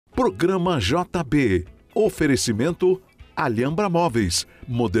Programa JB. Oferecimento Alhambra Móveis,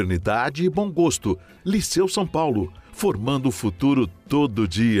 Modernidade e Bom Gosto, Liceu São Paulo, formando o futuro todo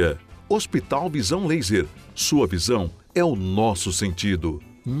dia. Hospital Visão Laser, sua visão é o nosso sentido.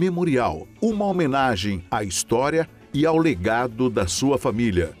 Memorial, uma homenagem à história e ao legado da sua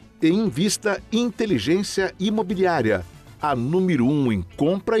família. E Invista Inteligência Imobiliária, a número 1 em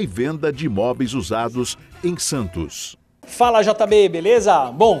compra e venda de imóveis usados em Santos. Fala JB,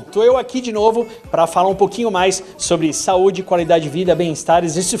 beleza? Bom, tô eu aqui de novo para falar um pouquinho mais sobre saúde, qualidade de vida, bem-estar,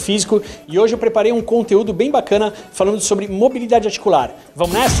 exercício físico, e hoje eu preparei um conteúdo bem bacana falando sobre mobilidade articular.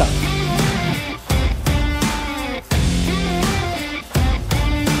 Vamos nessa?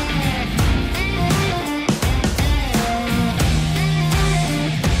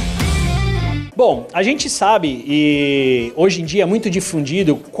 Bom, a gente sabe, e hoje em dia é muito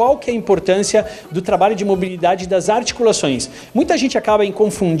difundido, qual que é a importância do trabalho de mobilidade das articulações. Muita gente acaba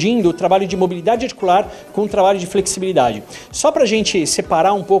confundindo o trabalho de mobilidade articular com o trabalho de flexibilidade. Só para a gente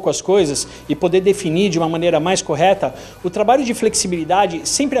separar um pouco as coisas e poder definir de uma maneira mais correta, o trabalho de flexibilidade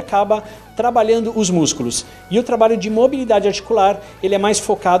sempre acaba trabalhando os músculos. E o trabalho de mobilidade articular, ele é mais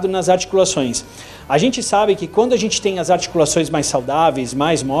focado nas articulações. A gente sabe que quando a gente tem as articulações mais saudáveis,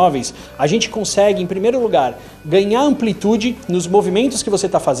 mais móveis, a gente consegue, em primeiro lugar, ganhar amplitude nos movimentos que você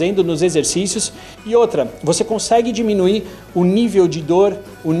está fazendo, nos exercícios. E outra, você consegue diminuir o nível de dor,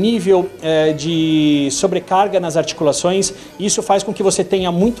 o nível de sobrecarga nas articulações. Isso faz com que você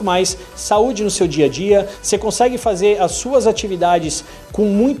tenha muito mais saúde no seu dia a dia. Você consegue fazer as suas atividades com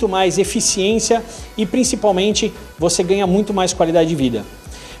muito mais eficiência e, principalmente, você ganha muito mais qualidade de vida.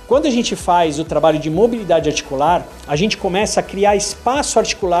 Quando a gente faz o trabalho de mobilidade articular, a gente começa a criar espaço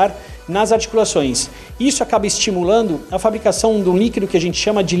articular nas articulações. Isso acaba estimulando a fabricação de um líquido que a gente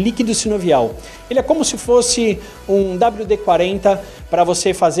chama de líquido sinovial. Ele é como se fosse um WD-40 para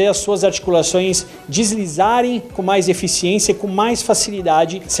você fazer as suas articulações deslizarem com mais eficiência e com mais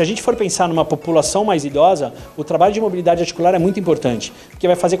facilidade. Se a gente for pensar numa população mais idosa, o trabalho de mobilidade articular é muito importante, porque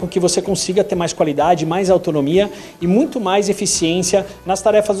vai fazer com que você consiga ter mais qualidade, mais autonomia e muito mais eficiência nas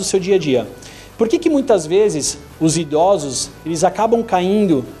tarefas do seu dia a dia. Por que muitas vezes os idosos eles acabam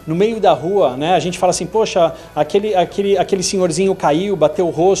caindo no meio da rua, né? A gente fala assim, poxa, aquele senhorzinho caiu, bateu o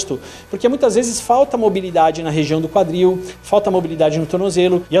rosto, porque muitas vezes falta mobilidade na região do quadril, falta mobilidade no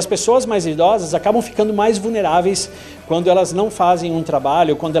tornozelo, e as pessoas mais idosas acabam ficando mais vulneráveis quando elas não fazem um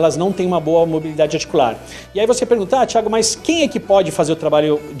trabalho, quando elas não têm uma boa mobilidade articular. E aí você pergunta, Thiago, mas quem é que pode fazer o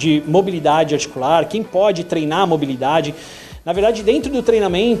trabalho de mobilidade articular? Quem pode treinar a mobilidade? Na verdade, dentro do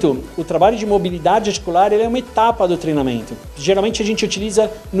treinamento, o trabalho de mobilidade articular ele é uma etapa do treinamento. Geralmente a gente utiliza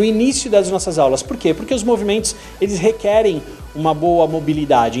no início das nossas aulas. Por quê? Porque os movimentos eles requerem uma boa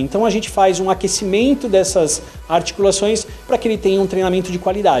mobilidade. Então a gente faz um aquecimento dessas articulações para que ele tenha um treinamento de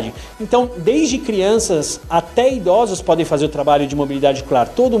qualidade. Então, desde crianças até idosos podem fazer o trabalho de mobilidade articular.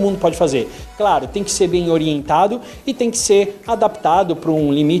 Todo mundo pode fazer. Claro, tem que ser bem orientado e tem que ser adaptado para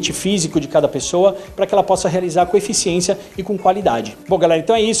um limite físico de cada pessoa para que ela possa realizar com eficiência e com qualidade. Bom, galera,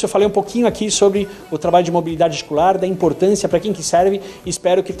 então é isso. Eu falei um pouquinho aqui sobre o trabalho de mobilidade articular, da importância para quem que serve e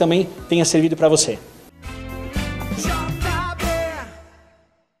espero que também tenha servido para você.